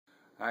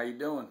How you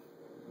doing?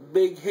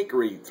 Big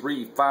Hickory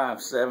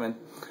 357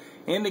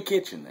 in the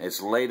kitchen.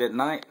 It's late at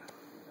night,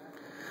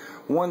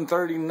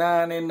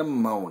 1:39 in the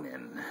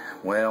morning.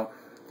 Well,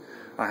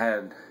 I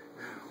had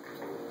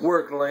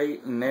work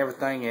late and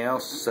everything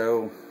else,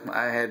 so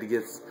I had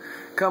to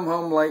come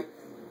home late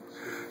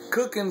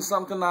cooking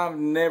something I've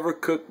never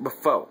cooked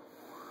before.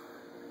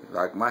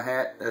 Like my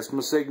hat, that's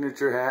my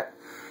signature hat.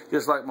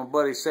 Just like my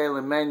buddy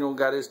Sailing Manuel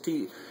got his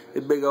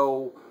big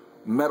old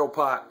metal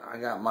pot, I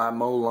got my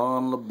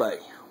Molon La Bay.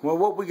 Well,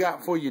 what we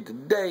got for you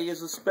today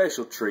is a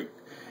special treat.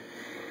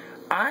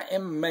 I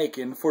am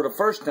making, for the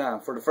first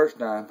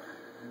time,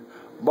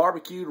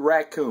 barbecued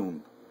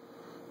raccoon.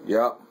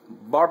 Yup,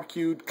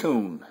 barbecued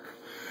coon.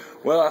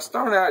 Well, I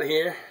started out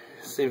here,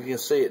 see if you can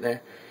see it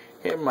there.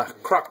 Here's my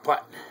crock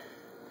pot.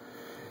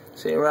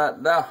 See it right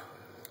now.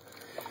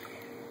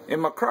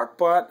 In my crock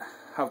pot,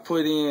 I've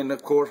put in,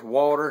 of course,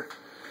 water,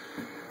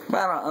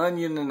 about an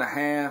onion and a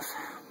half,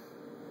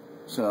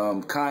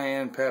 some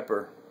cayenne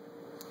pepper,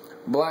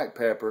 black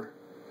pepper,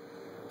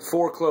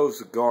 4 cloves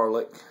of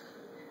garlic,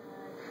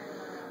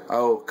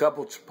 a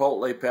couple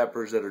chipotle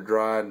peppers that are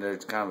dried, and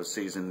it's kind of a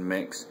seasoned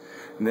mix.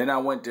 And then I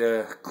went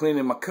to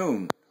cleaning my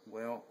coon.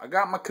 Well, I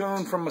got my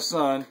coon from my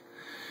son.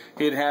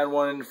 He'd had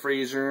one in the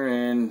freezer,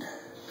 and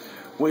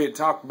we had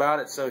talked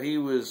about it, so he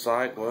was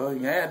like, well,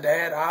 yeah,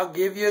 Dad, I'll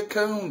give you a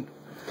coon.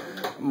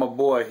 My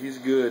boy, he's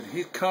good.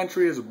 He's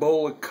country as a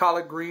bowl of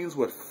collard greens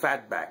with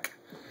fatback.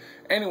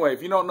 Anyway,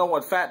 if you don't know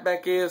what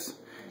fatback is,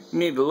 you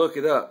need to look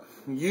it up.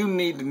 You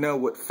need to know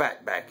what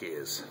fatback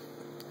is.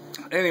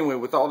 Anyway,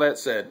 with all that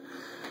said,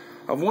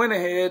 I went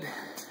ahead,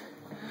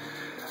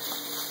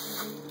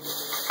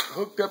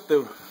 hooked up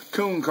the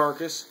coon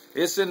carcass.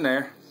 It's in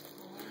there.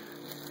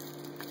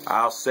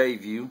 I'll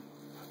save you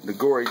the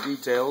gory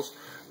details,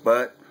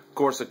 but of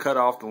course I cut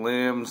off the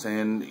limbs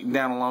and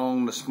down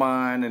along the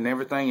spine and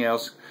everything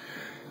else.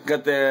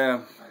 Got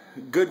the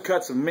good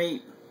cuts of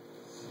meat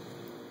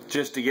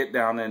just to get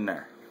down in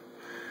there.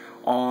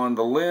 On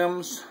the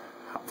limbs,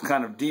 I've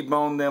kind of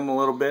deboned them a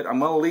little bit. I'm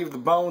going to leave the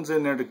bones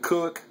in there to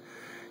cook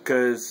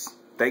because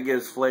they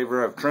give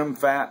flavor of trim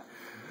fat.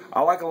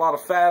 I like a lot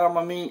of fat on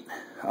my meat.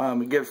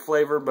 It gives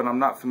flavor, but I'm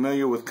not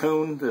familiar with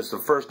coon. This is the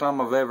first time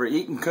I've ever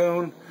eaten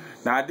coon.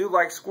 Now, I do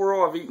like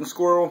squirrel. I've eaten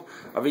squirrel.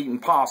 I've eaten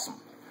possum.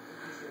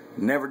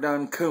 Never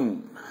done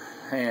coon.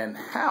 And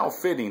how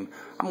fitting,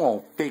 I'm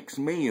going to fix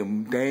me a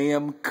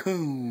damn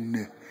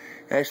coon.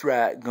 That's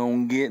right,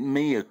 gonna get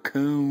me a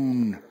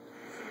coon.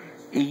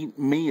 Eat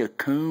me a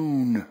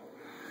coon.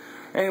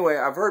 Anyway,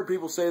 I've heard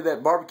people say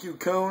that barbecue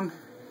coon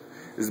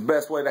is the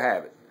best way to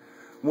have it.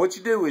 What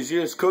you do is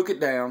you just cook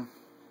it down,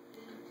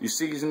 you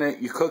season it,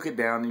 you cook it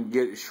down, and you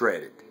get it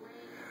shredded.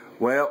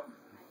 Well,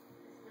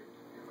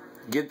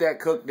 get that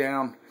cooked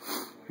down,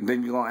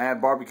 then you're going to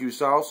add barbecue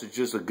sauce. It's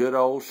just a good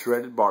old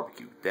shredded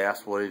barbecue.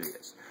 That's what it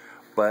is.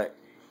 But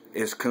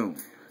it's coon.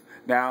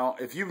 Now,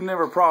 if you've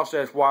never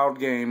processed wild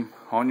game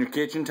on your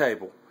kitchen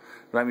table,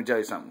 let me tell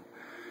you something.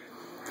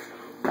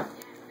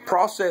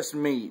 Processed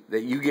meat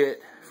that you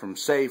get from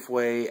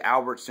Safeway,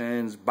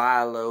 Albertsons,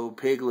 Bi-Lo,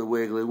 Piggly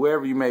Wiggly,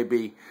 wherever you may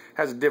be,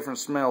 has a different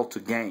smell to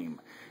game.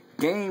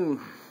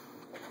 Game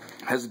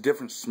has a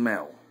different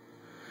smell.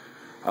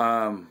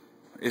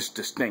 It's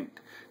distinct.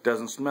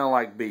 Doesn't smell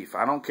like beef.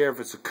 I don't care if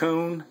it's a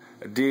coon,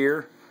 a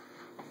deer,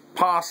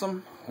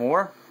 possum,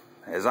 or,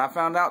 as I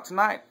found out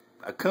tonight,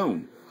 a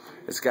coon.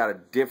 It's got a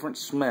different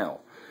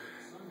smell.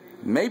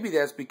 Maybe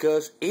that's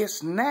because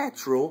it's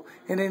natural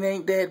and it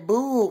ain't that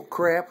bull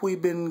crap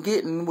we've been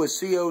getting with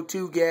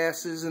CO2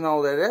 gases and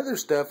all that other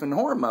stuff and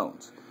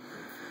hormones.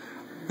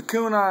 The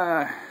coon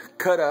I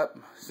cut up,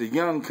 it's a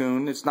young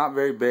coon. It's not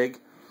very big.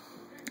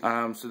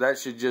 So that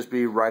should just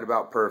be right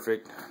about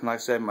perfect. Like I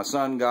said, my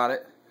son got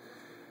it.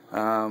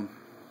 Gotta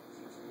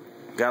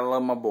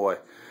love my boy.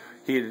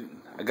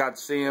 I got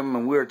to see him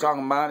and we were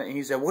talking about it, and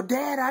he said, well,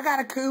 Dad, I got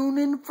a coon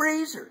in the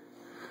freezer.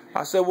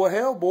 I said, well,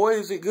 hell, boy,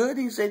 is it good?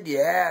 He said,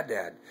 yeah,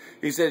 Dad.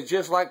 He said, it's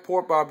just like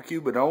pork barbecue,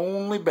 but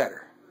only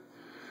better.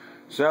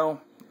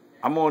 So,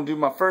 I'm going to do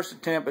my first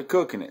attempt at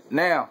cooking it.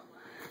 Now,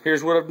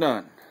 here's what I've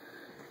done.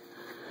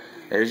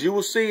 As you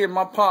will see in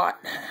my pot,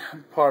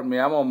 pardon me,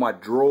 I'm on my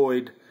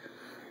Droid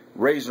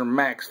Razor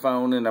Max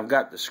phone, and I've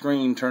got the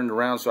screen turned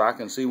around so I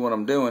can see what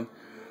I'm doing.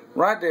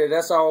 Right there,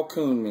 that's all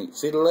coon meat.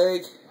 See the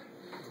leg?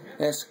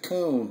 That's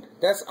coon.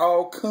 That's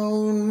all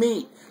coon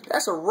meat.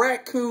 That's a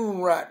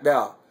raccoon right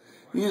there.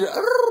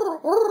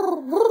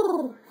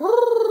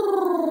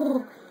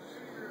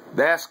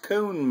 That's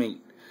coon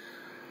meat.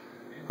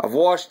 I've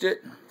washed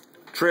it,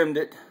 trimmed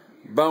it,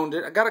 boned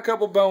it. I got a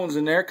couple bones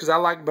in there because I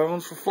like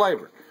bones for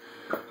flavor.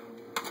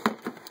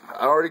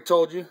 I already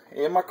told you,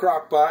 in my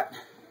crock pot,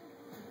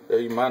 though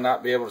you might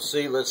not be able to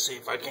see. Let's see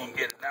if I can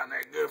get it down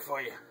there good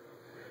for you.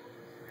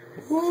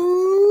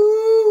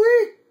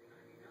 Woo-wee!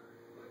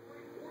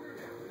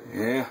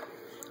 Yeah.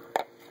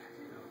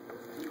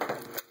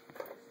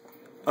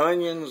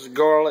 Onions,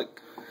 garlic,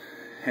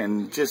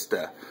 and just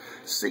a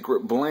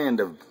secret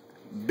blend of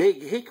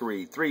Big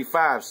Hickory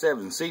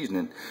 357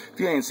 seasoning. If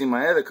you ain't seen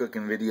my other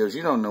cooking videos,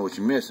 you don't know what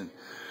you're missing.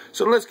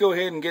 So let's go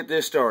ahead and get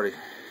this started.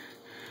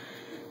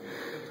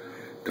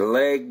 The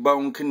leg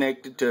bone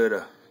connected to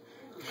the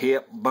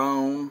hip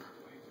bone.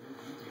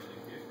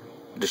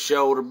 The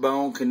shoulder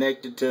bone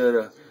connected to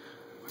the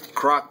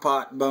crock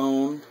pot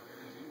bone.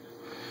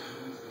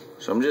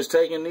 So I'm just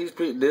taking these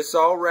pieces. This is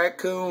all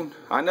raccoon.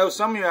 I know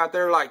some of you out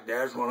there are like,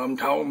 that's what I'm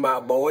talking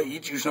about, boy.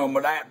 Eat you some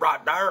of that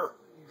right there.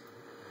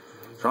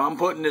 So I'm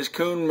putting this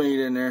coon meat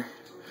in there.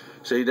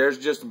 See, there's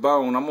just a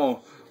bone.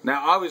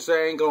 Now obviously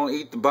I ain't gonna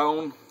eat the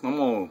bone. I'm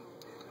gonna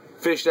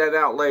fish that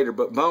out later.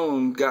 But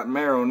bone got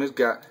marrow and it's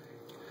got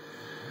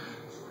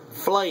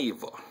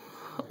flavor.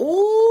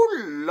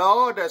 Oh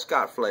Lord, that's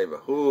got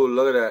flavor. Oh,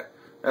 look at that.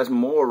 That's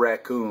more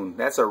raccoon.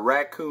 That's a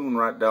raccoon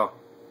right there.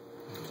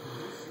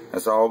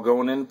 That's all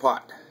going in the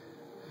pot.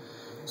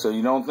 So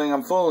you don't think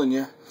I'm fooling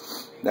you.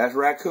 That's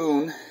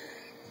raccoon.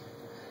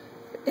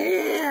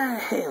 Yeah,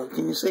 hell,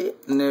 can you see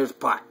it? And there's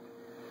pot.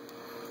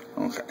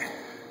 Okay.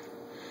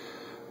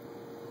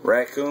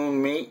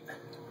 Raccoon meat.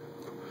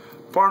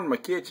 Pardon my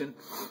kitchen.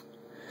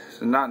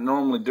 It's not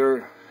normally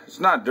dirty. It's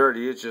not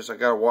dirty, it's just I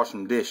gotta wash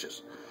some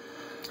dishes.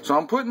 So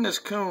I'm putting this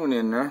coon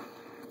in there.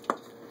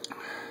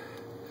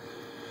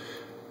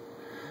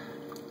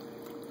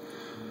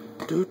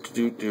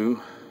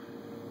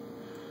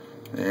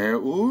 There.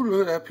 Ooh,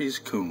 look at that piece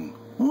of coon.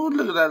 Ooh,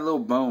 look at that little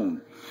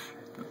bone.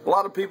 A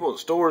lot of people at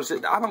stores,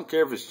 I don't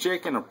care if it's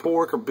chicken or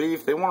pork or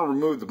beef, they want to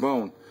remove the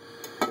bone.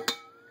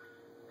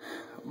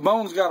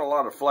 Bone's got a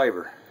lot of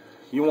flavor.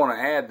 You want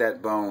to add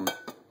that bone.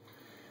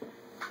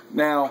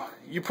 Now,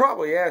 you're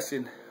probably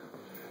asking,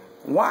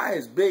 why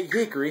is Big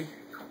Hickory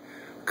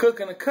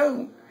cooking a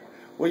coon?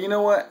 Well, you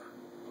know what?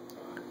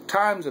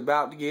 Time's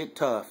about to get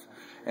tough.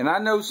 And I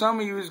know some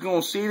of you is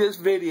going to see this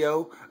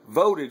video,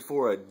 voted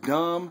for a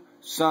dumb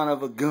son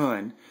of a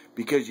gun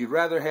because you'd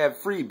rather have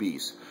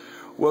freebies.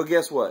 Well,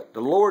 guess what?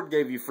 The Lord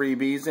gave you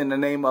freebies in the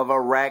name of a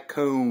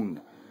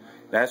raccoon.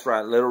 That's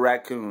right, little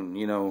raccoon.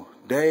 You know,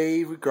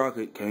 David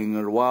Crockett, king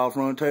of the wild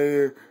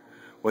frontier.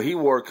 Well, he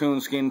wore a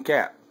coonskin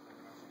cap.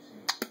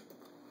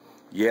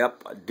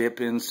 Yep, a dip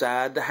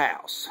inside the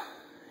house.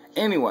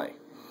 Anyway,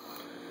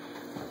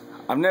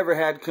 I've never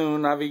had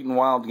coon. I've eaten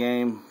wild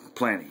game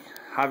plenty.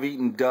 I've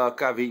eaten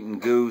duck, I've eaten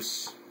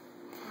goose,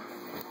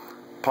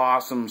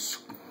 possum,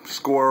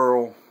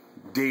 squirrel,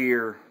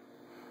 deer,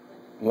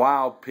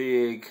 wild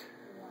pig,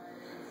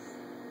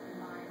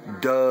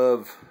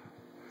 dove.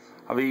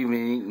 I've even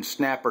eaten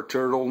snapper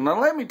turtle.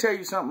 Now let me tell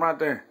you something right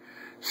there.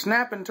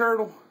 Snapping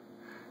turtle,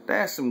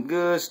 that's some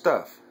good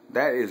stuff.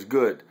 That is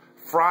good.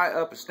 Fry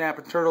up a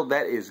snapping turtle,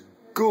 that is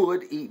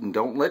good eating.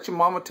 Don't let your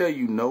mama tell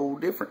you no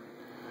different.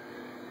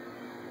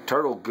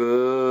 Turtle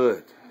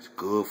good. It's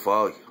good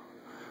for you.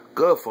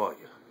 Good for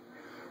you.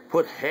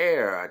 Put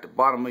hair at the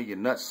bottom of your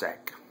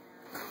nutsack.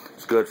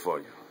 It's good for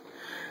you.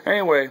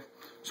 Anyway,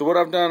 so what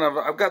I've done,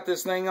 I've got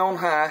this thing on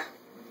high.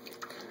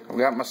 I've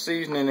got my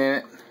seasoning in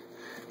it.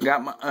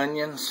 Got my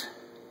onions.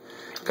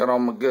 Got all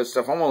my good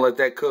stuff. I'm going to let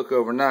that cook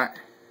overnight.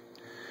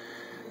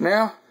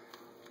 Now,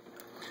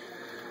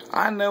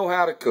 I know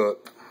how to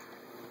cook.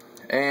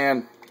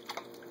 And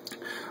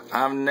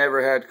I've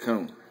never had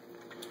coon.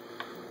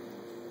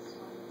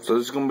 So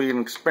this is going to be an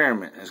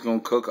experiment. It's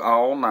going to cook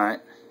all night.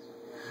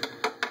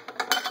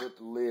 Put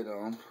the lid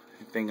on.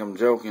 You think I'm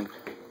joking?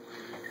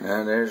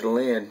 Now there's the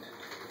lid.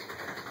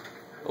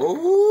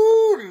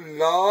 Oh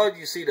Lord,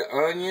 you see the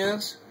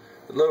onions?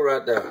 Look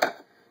right there.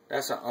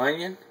 That's an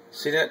onion.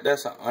 See that?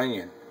 That's an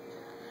onion.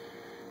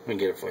 Let me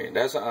get it for you.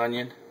 That's an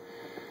onion.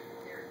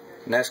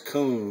 And that's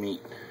coon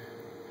meat.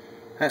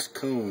 That's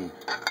coon.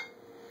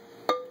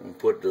 And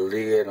put the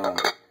lid on.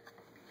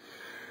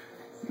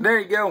 There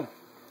you go.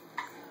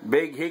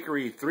 Big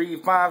Hickory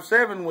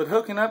 357 with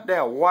hooking up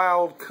that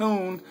wild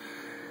coon.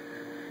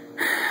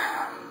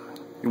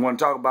 You want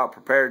to talk about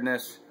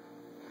preparedness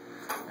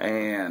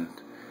and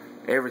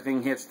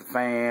everything hits the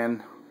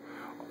fan.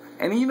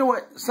 And you know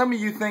what? Some of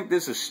you think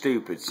this is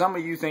stupid. Some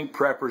of you think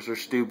preppers are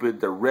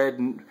stupid. The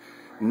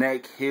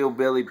redneck,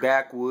 hillbilly,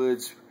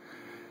 backwoods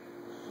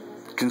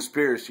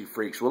conspiracy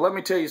freaks. Well, let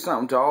me tell you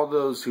something to all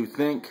those who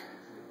think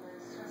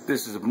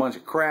this is a bunch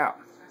of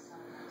crap.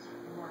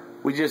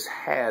 We just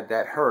had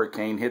that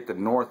hurricane hit the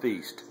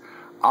Northeast.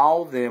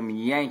 All them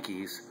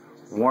Yankees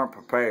weren't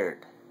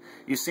prepared.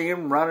 You see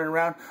them running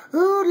around,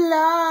 oh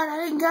Lord,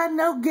 I ain't got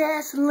no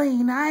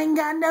gasoline, I ain't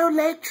got no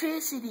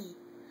electricity.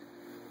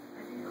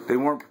 They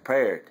weren't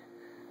prepared.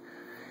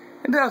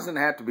 It doesn't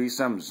have to be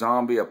some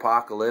zombie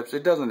apocalypse.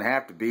 It doesn't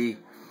have to be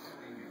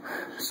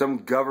some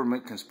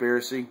government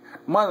conspiracy.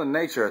 Mother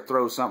Nature will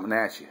throw something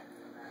at you.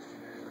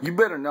 You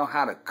better know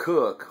how to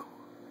cook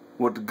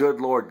what the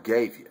good Lord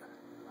gave you.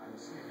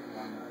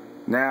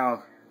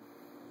 Now,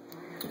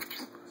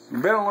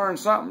 you better learn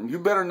something. You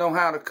better know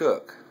how to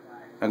cook.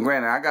 Now,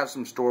 granted, I got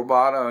some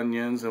store-bought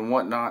onions and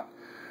whatnot,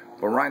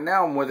 but right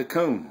now I'm with a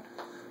coon.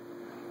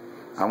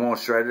 I'm going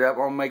to shred it up. I'm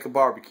going to make a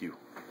barbecue.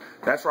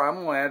 That's right,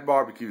 I'm going to add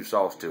barbecue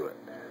sauce to it.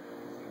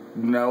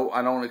 No,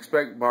 I don't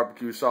expect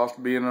barbecue sauce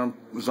to be in a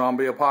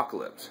zombie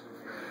apocalypse.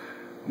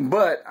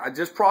 But I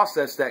just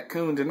processed that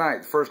coon tonight,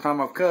 the first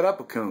time I've cut up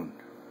a coon.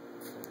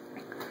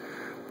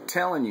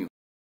 telling you.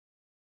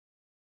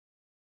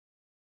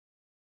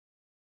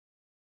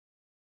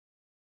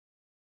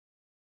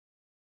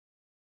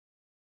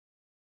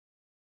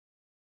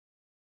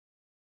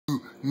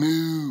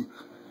 Moo.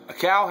 A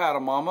cow had a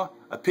mama.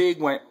 A pig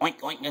went oink,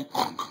 oink,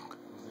 oink.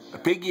 A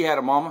piggy had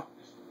a mama.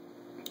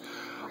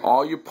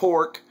 All your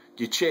pork,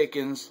 your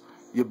chickens,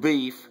 your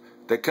beef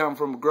that come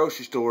from a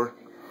grocery store,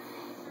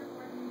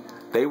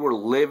 they were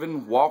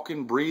living,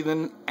 walking,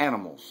 breathing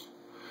animals.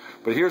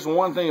 But here's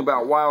one thing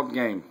about wild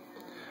game.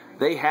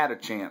 They had a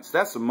chance.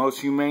 That's the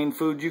most humane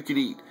food you could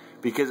eat.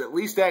 Because at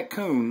least that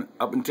coon,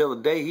 up until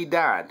the day he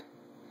died,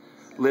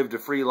 lived a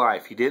free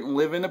life. He didn't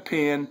live in a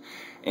pen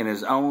in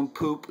his own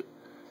poop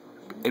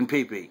and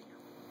pee-pee.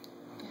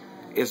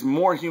 It's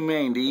more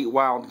humane to eat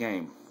wild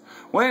game.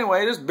 Well,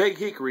 anyway, this Big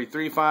Hickory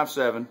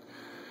 357.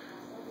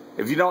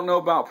 If you don't know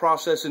about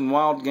processing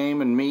wild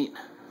game and meat,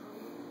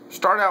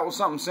 start out with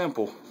something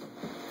simple.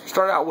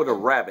 Start out with a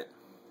rabbit.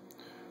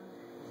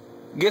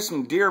 Get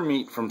some deer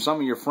meat from some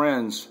of your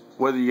friends,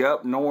 whether you're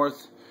up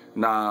north,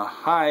 in the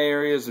high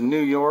areas of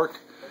New York,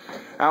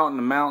 out in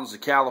the mountains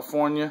of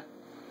California.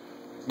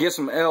 Get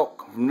some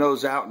elk from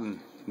those out in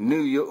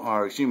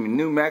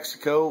New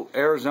Mexico,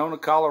 Arizona,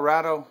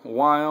 Colorado,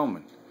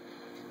 Wyoming.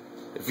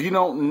 If you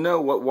don't know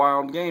what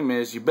wild game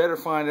is, you better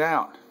find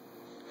out.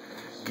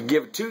 You can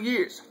give it 2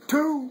 years.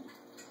 2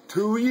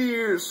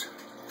 years.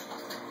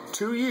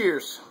 2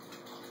 years.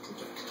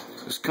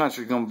 This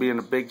country's going to be in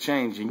a big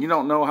change. And you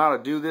don't know how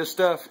to do this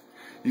stuff,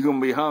 you're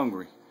going to be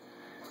hungry.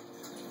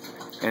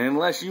 And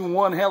unless you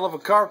one hell of a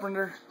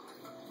carpenter,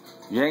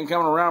 you ain't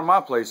coming around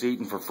my place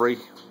eating for free.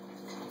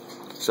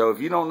 So if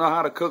you don't know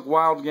how to cook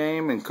wild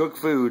game and cook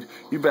food,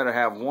 you better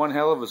have one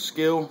hell of a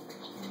skill.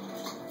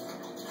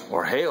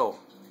 Or hell,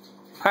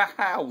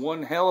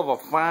 one hell of a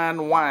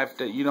fine wife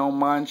that you don't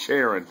mind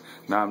sharing.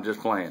 No, I'm just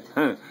playing.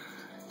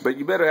 But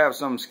you better have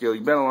some skill.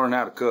 You better learn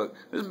how to cook.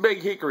 This is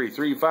Big Hickory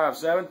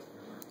 357.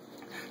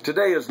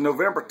 Today is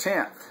November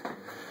 10th.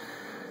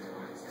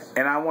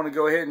 And I want to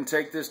go ahead and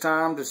take this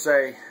time to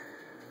say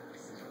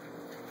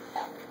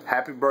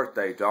happy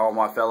birthday to all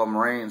my fellow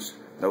Marines.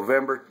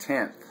 November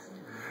 10th.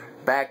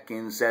 Back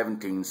in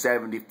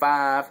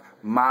 1775,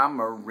 my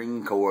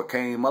Marine Corps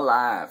came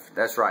alive.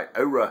 That's right.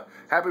 Hoorah.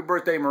 Happy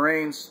birthday,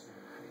 Marines.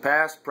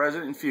 Past,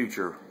 present, and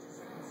future.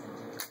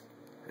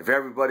 If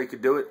everybody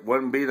could do it,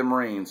 wouldn't be the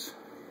Marines.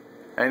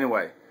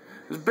 Anyway,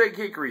 this is Big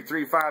Hickory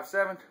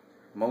 357.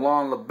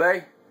 Milan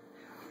LeBay.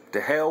 To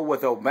hell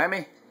with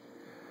Obama.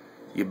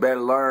 You better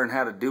learn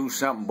how to do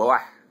something, boy.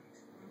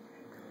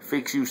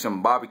 Fix you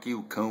some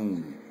BBQ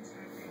COON.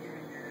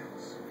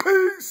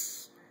 Peace.